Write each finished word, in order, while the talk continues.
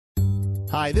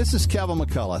Hi, this is Kevin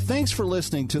McCullough. Thanks for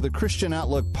listening to the Christian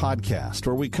Outlook podcast,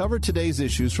 where we cover today's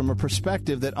issues from a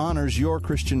perspective that honors your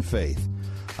Christian faith.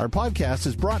 Our podcast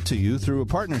is brought to you through a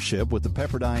partnership with the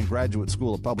Pepperdine Graduate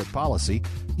School of Public Policy.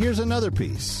 Here's another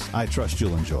piece I trust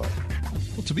you'll enjoy.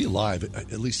 Well, to be alive,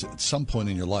 at least at some point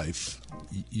in your life,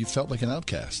 you felt like an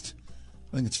outcast.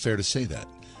 I think it's fair to say that.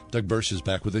 Doug Bursch is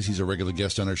back with us. He's a regular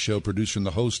guest on our show, producer and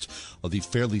the host of the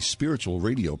Fairly Spiritual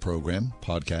radio program,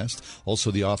 podcast, also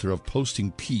the author of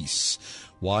Posting Peace,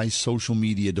 Why Social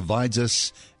Media Divides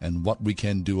Us and What We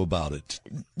Can Do About It.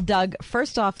 Doug,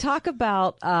 first off, talk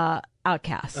about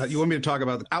outcasts. You want me to talk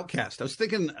about outcast? I was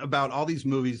thinking about all these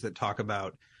movies that talk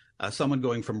about someone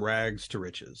going from rags to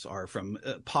riches, or from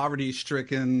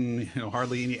poverty-stricken,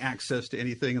 hardly any access to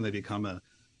anything, and they become a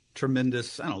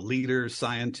tremendous, leader,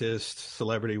 scientist,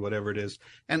 celebrity, whatever it is.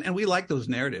 And we like those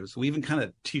narratives. We even kind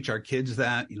of teach our kids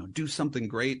that, do something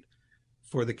great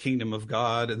for the kingdom of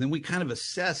God. And then we kind of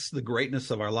assess the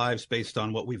greatness of our lives based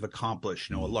on what we've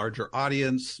accomplished, a larger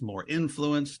audience, more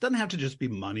influence. It doesn't have to just be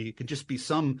money. It could just be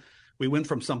we went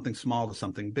from something small to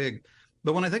something big.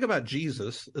 But when I think about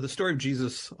Jesus, the story of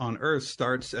Jesus on earth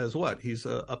starts as what? He's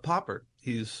a pauper.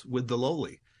 He's with the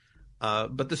lowly.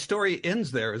 But the story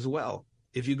ends there as well.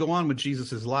 If you go on with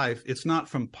Jesus's life, it's not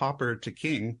from pauper to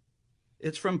king.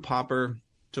 It's from pauper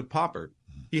to pauper.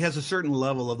 He has a certain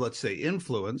level of, let's say,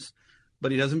 influence,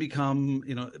 but he doesn't become,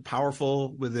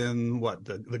 powerful within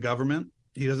the government.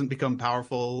 He doesn't become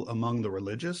powerful among the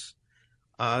religious.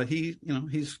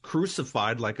 He's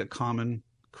crucified like a common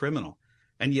criminal.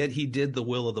 And yet he did the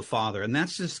will of the Father. And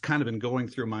that's just kind of been going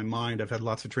through my mind. I've had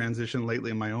lots of transition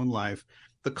lately in my own life.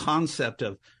 The concept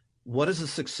of what is a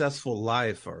successful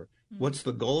life, or what's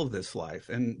the goal of this life?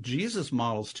 And Jesus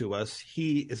models to us,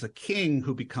 he is a king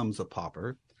who becomes a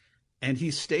pauper, and he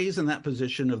stays in that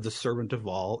position of the servant of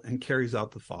all and carries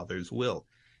out the Father's will.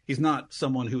 He's not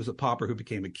someone who was a pauper who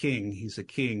became a king. He's a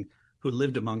king who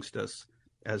lived amongst us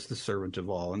as the servant of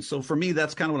all. And so for me,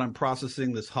 that's kind of what I'm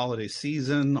processing this holiday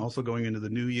season, also going into the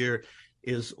new year,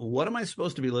 is what am I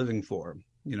supposed to be living for?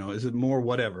 Is it more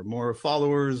whatever, more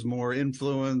followers, more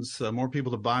influence, more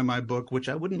people to buy my book, which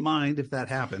I wouldn't mind if that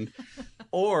happened?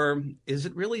 Or is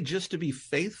it really just to be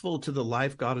faithful to the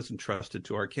life God has entrusted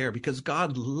to our care? Because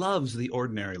God loves the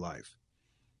ordinary life.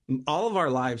 All of our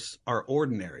lives are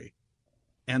ordinary,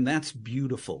 and that's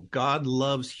beautiful. God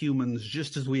loves humans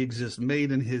just as we exist,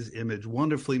 made in his image,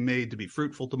 wonderfully made to be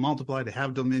fruitful, to multiply, to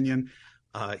have dominion.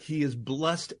 He has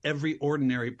blessed every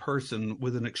ordinary person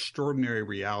with an extraordinary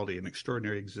reality, an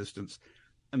extraordinary existence.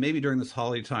 And maybe during this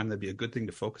holiday time, that'd be a good thing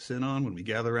to focus in on when we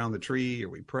gather around the tree or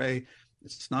we pray.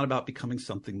 It's not about becoming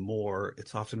something more.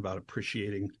 It's often about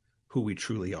appreciating who we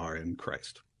truly are in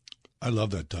Christ. I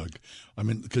love that, Doug. I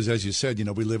mean, because as you said,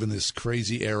 we live in this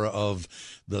crazy era of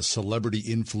the celebrity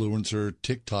influencer,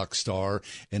 TikTok star.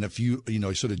 And if you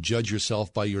sort of judge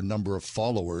yourself by your number of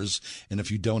followers, and if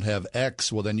you don't have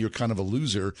X, well, then you're kind of a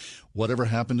loser. Whatever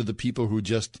happened to the people who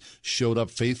just showed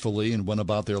up faithfully and went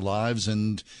about their lives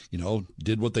and,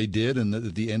 did what they did, and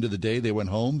at the end of the day, they went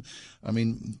home? I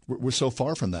mean, we're so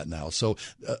far from that now. So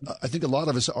I think a lot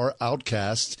of us are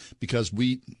outcasts because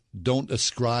we don't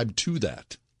ascribe to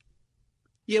that.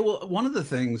 Yeah, well, one of the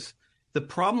things, the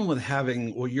problem with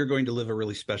having, you're going to live a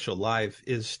really special life,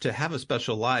 is to have a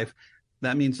special life,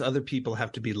 that means other people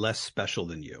have to be less special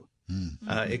than you.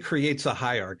 It creates a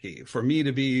hierarchy. For me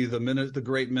to be the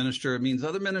great minister, it means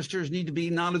other ministers need to be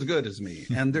not as good as me.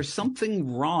 And there's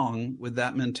something wrong with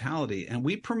that mentality. And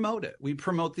we promote it. We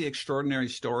promote the extraordinary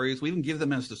stories. We even give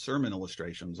them as the sermon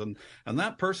illustrations. And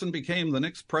that person became the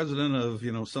next president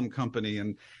of, some company,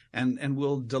 and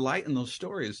we'll delight in those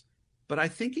stories. But I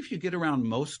think if you get around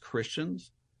most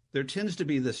Christians, there tends to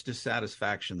be this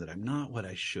dissatisfaction that I'm not what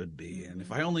I should be. And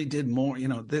if I only did more,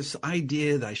 this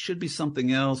idea that I should be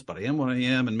something else, but I am what I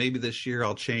am, and maybe this year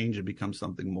I'll change and become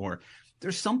something more.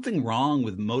 There's something wrong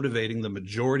with motivating the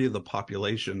majority of the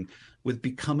population with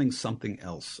becoming something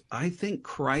else. I think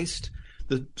Christ,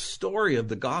 the story of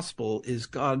the gospel, is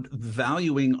God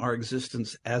valuing our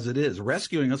existence as it is,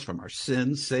 rescuing us from our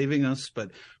sins, saving us,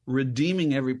 but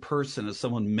redeeming every person as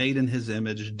someone made in his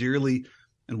image, dearly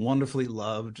and wonderfully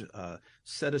loved,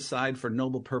 set aside for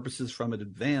noble purposes from in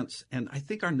advance. And I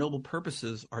think our noble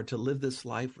purposes are to live this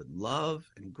life with love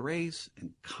and grace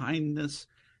and kindness,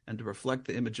 and to reflect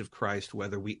the image of Christ,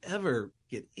 whether we ever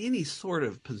get any sort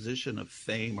of position of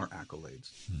fame or accolades.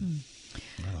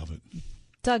 I love it.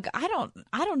 Doug, I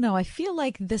don't know. I feel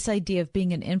like this idea of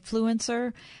being an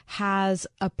influencer has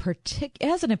it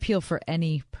has an appeal for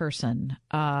any person,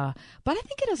 but I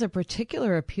think it has a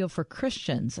particular appeal for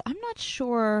Christians. I'm not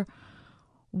sure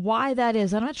why that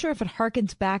is. I'm not sure if it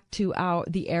harkens back to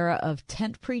the era of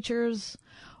tent preachers,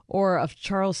 or of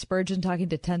Charles Spurgeon talking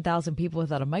to 10,000 people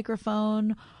without a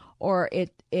microphone, or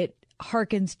it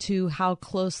harkens to how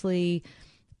closely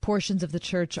portions of the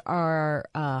church are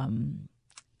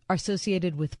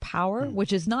associated with power,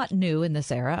 which is not new in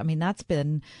this era. I mean,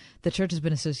 the church has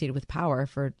been associated with power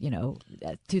for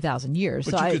 2,000 years.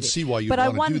 But so you could see why you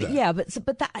want to do that. Yeah,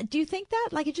 but do you think that?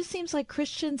 Like, it just seems like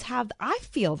Christians have. I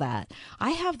feel that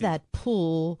I have that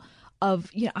pull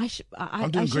of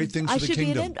I'm doing great things for the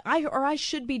kingdom. I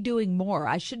should be doing more.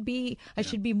 I should be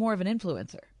more of an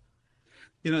influencer.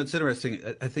 It's interesting.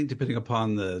 I think depending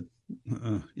upon the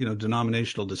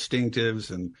denominational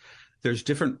distinctives, and there's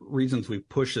different reasons we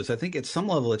push this. I think at some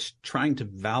level it's trying to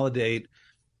validate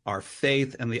our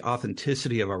faith and the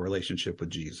authenticity of our relationship with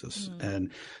Jesus.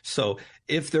 And so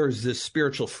if there's this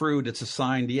spiritual fruit, it's a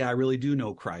sign, I really do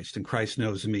know Christ and Christ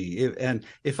knows me. And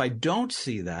if I don't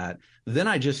see that, then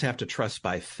I just have to trust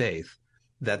by faith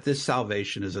that this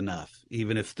salvation is enough,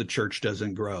 even if the church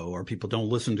doesn't grow or people don't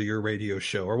listen to your radio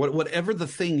show or whatever the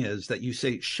thing is that you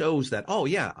say shows that,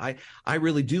 I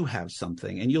really do have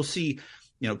something. And you'll see,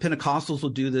 Pentecostals will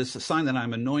do this. A sign that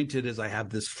I'm anointed is I have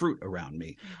this fruit around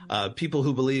me. People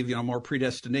who believe, more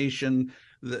predestination,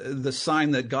 the sign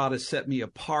that God has set me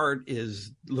apart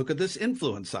is, look at this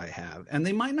influence I have. And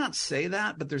they might not say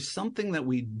that, but there's something that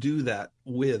we do that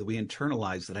with. We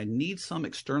internalize that I need some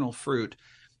external fruit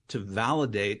to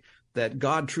validate that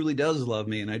God truly does love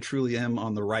me and I truly am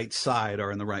on the right side or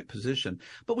in the right position.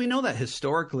 But we know that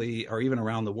historically, or even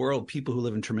around the world, people who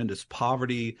live in tremendous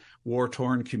poverty,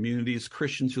 war-torn communities,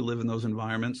 Christians who live in those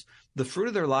environments, the fruit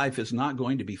of their life is not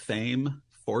going to be fame,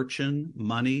 fortune,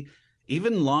 money,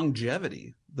 even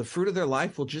longevity. The fruit of their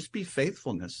life will just be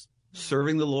faithfulness,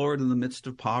 serving the Lord in the midst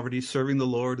of poverty, serving the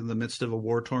Lord in the midst of a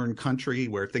war-torn country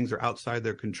where things are outside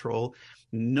their control.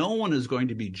 No one is going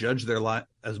to be judged their life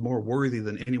as more worthy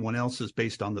than anyone else's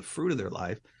based on the fruit of their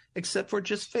life, except for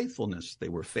just faithfulness. They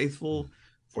were faithful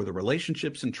for the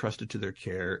relationships entrusted to their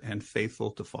care and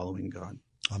faithful to following God.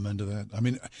 Amen to that. I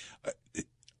mean,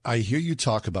 I hear you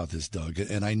talk about this, Doug,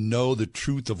 and I know the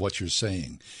truth of what you're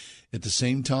saying. At the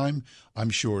same time, I'm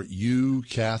sure you,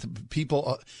 Kath,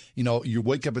 people, you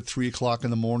wake up at 3:00 in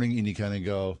the morning and you kind of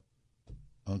go,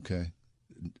 okay,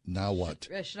 now what?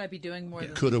 Should I be doing more?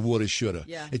 Coulda, woulda, shoulda.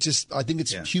 Yeah. It's just, I think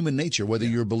it's human nature, whether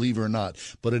you're a believer or not.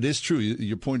 But it is true.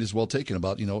 Your point is well taken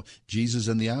about, Jesus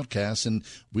and the outcasts. And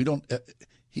we know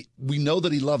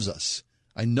that he loves us.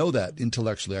 I know that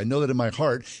intellectually. I know that in my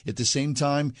heart. At the same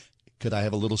time, could I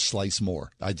have a little slice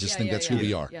more? I just think that's who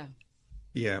we are. Yeah.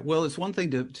 Yeah, well, it's one thing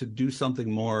to do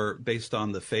something more based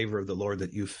on the favor of the Lord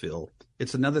that you feel.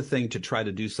 It's another thing to try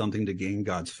to do something to gain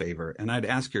God's favor. And I'd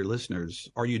ask your listeners,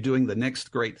 are you doing the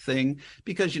next great thing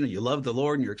because, you love the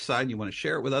Lord and you're excited and you want to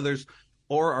share it with others?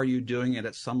 Or are you doing it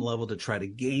at some level to try to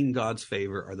gain God's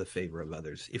favor or the favor of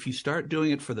others? If you start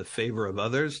doing it for the favor of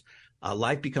others,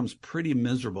 life becomes pretty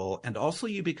miserable, and also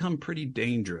you become pretty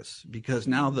dangerous because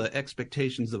now the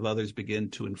expectations of others begin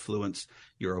to influence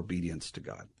your obedience to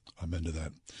God. I'm into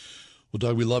that. Well,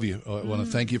 Doug, we love you. I want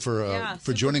to thank you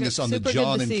for joining us on the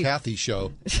John and Kathy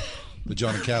show, the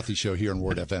John and Kathy show here on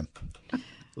Word FM.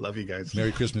 Love you guys.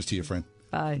 Merry Christmas to you, friend.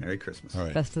 Bye. Merry Christmas. All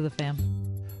right. Best of the fam.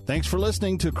 Thanks for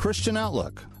listening to Christian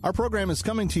Outlook. Our program is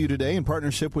coming to you today in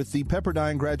partnership with the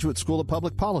Pepperdine Graduate School of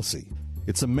Public Policy.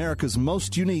 It's America's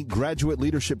most unique graduate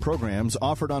leadership programs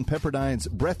offered on Pepperdine's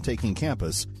breathtaking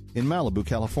campus in Malibu,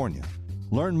 California.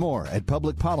 Learn more at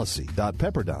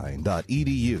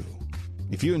publicpolicy.pepperdine.edu.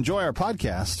 If you enjoy our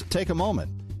podcast, take a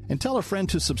moment and tell a friend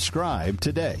to subscribe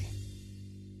today.